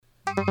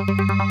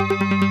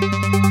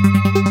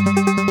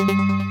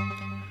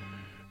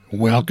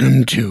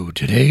Welcome to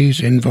today's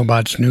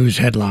Infobots News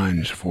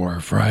headlines for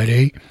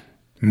Friday,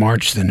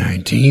 March the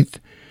 19th,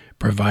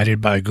 provided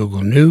by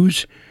Google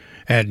News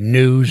at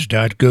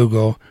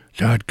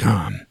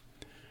news.google.com.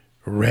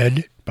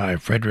 Read by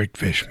Frederick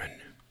Fishman.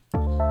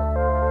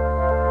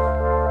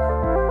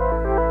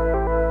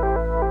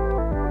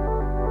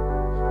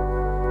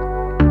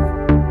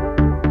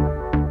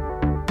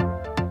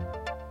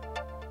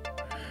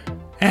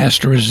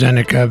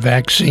 AstraZeneca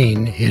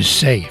vaccine is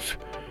safe,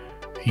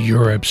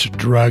 Europe's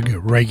drug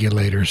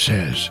regulator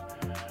says.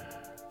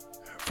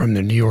 From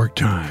the New York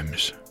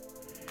Times.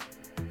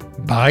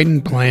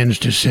 Biden plans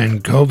to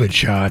send COVID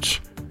shots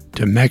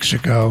to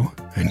Mexico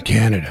and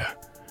Canada.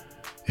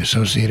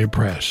 Associated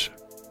Press.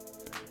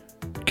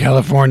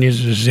 California's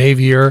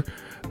Xavier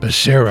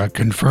Becerra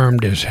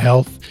confirmed as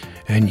Health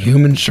and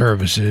Human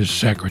Services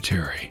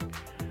Secretary.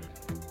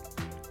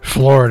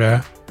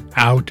 Florida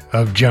out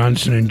of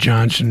Johnson &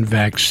 Johnson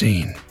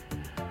vaccine.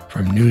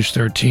 From News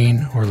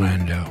 13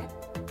 Orlando.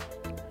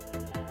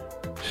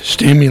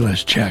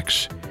 Stimulus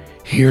checks.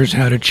 Here's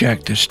how to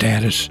check the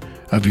status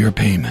of your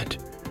payment.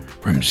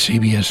 From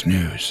CBS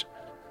News.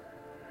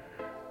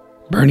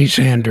 Bernie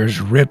Sanders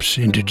rips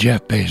into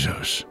Jeff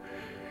Bezos.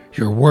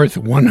 You're worth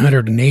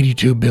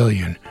 $182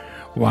 billion.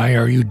 Why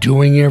are you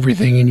doing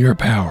everything in your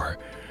power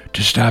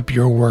to stop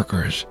your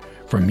workers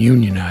from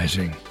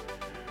unionizing?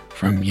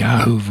 From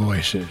Yahoo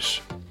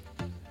Voices.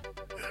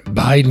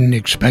 Biden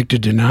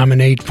expected to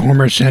nominate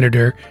former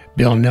Senator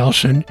Bill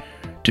Nelson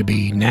to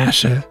be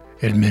NASA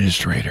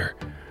administrator.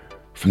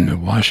 From the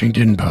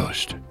Washington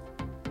Post.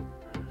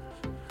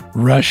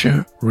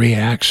 Russia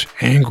reacts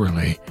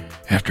angrily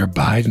after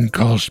Biden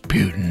calls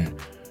Putin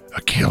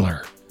a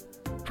killer.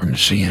 From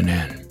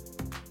CNN.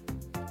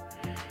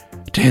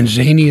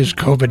 Tanzania's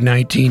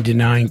COVID-19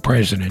 denying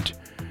president,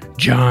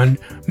 John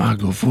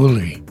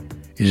Magufuli,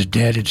 is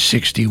dead at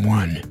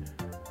 61.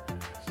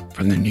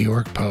 From the New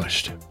York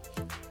Post.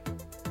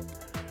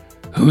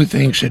 Who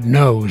thinks it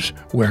knows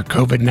where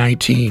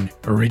COVID-19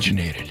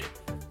 originated?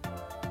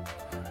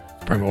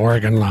 From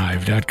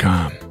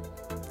OregonLive.com.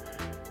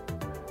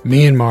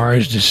 Myanmar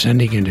is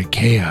descending into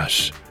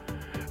chaos.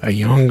 A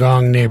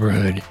Yangon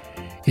neighborhood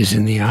is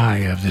in the eye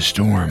of the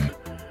storm.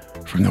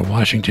 From the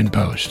Washington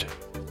Post.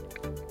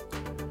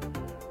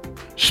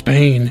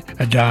 Spain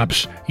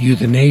adopts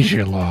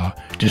euthanasia law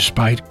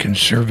despite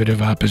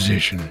conservative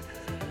opposition.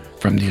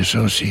 From the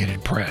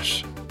Associated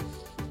Press.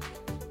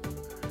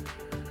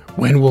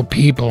 When will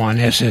people on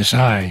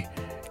SSI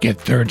get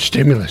third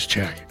stimulus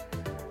check?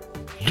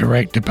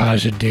 Direct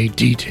deposit date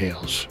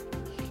details.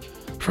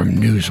 From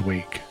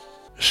Newsweek.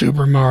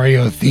 Super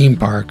Mario theme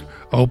park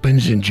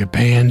opens in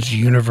Japan's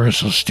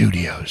Universal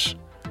Studios.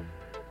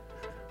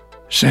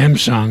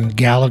 Samsung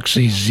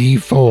Galaxy Z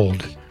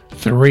Fold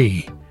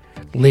 3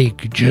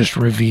 leak just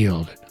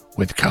revealed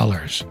with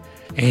colors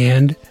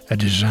and a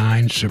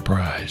design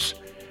surprise.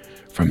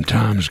 From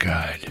Tom's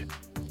Guide.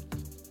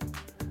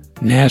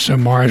 NASA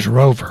Mars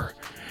rover,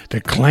 the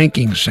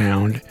clanking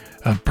sound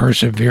of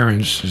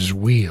Perseverance's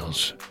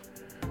wheels.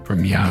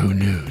 From Yahoo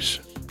News.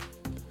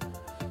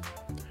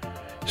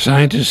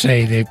 Scientists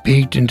say they've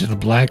peeked into the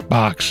black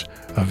box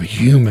of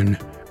human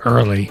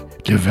early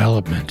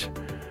development.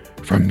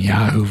 From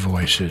Yahoo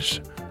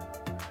Voices.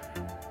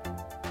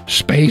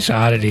 Space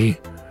oddity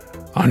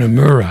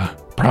Onamura,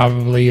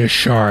 probably a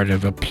shard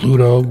of a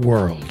Pluto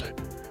world.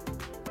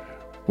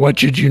 What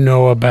should you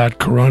know about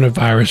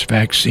coronavirus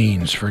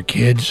vaccines for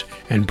kids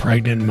and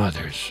pregnant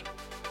mothers?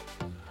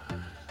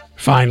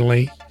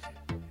 Finally,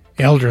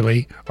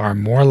 elderly are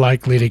more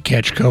likely to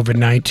catch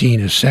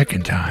COVID-19 a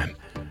second time,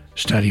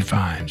 study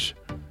finds.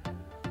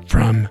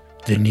 From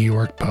the New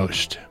York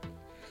Post.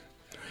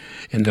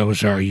 And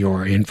those are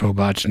your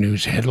Infobots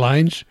News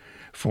headlines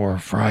for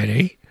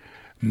Friday,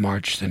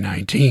 March the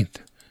 19th.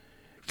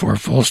 For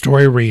full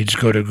story reads,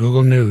 go to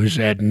Google News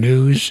at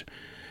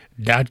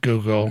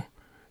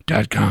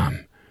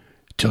news.google.com.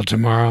 Till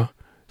tomorrow,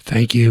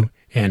 thank you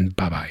and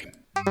bye-bye.